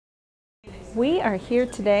We are here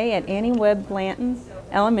today at Webb Blanton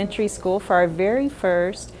Elementary School for our very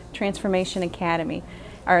first Transformation Academy.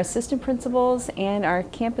 Our assistant principals and our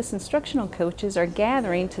campus instructional coaches are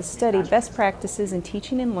gathering to study best practices in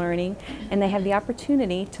teaching and learning, and they have the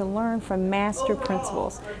opportunity to learn from master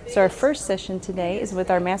principals. So our first session today is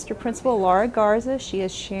with our master principal, Laura Garza. She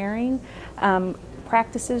is sharing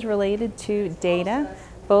practices related to data,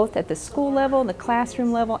 both at the school level, the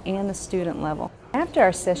classroom level, and the student level. After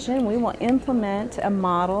our session, we will implement a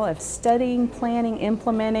model of studying, planning,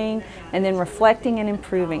 implementing, and then reflecting and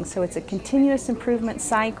improving. So it's a continuous improvement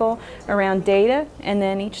cycle around data, and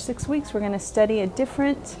then each 6 weeks we're going to study a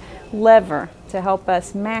different lever to help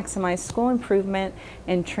us maximize school improvement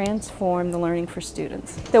and transform the learning for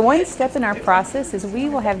students. The one step in our process is we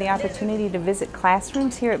will have the opportunity to visit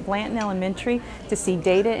classrooms here at Blanton Elementary to see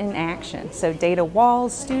data in action. So data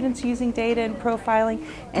walls, students using data and profiling,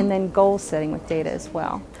 and then goal setting with data as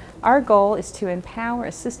well. Our goal is to empower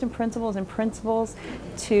assistant principals and principals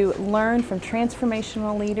to learn from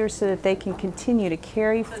transformational leaders so that they can continue to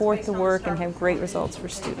carry forth the work and have great results for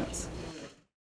students.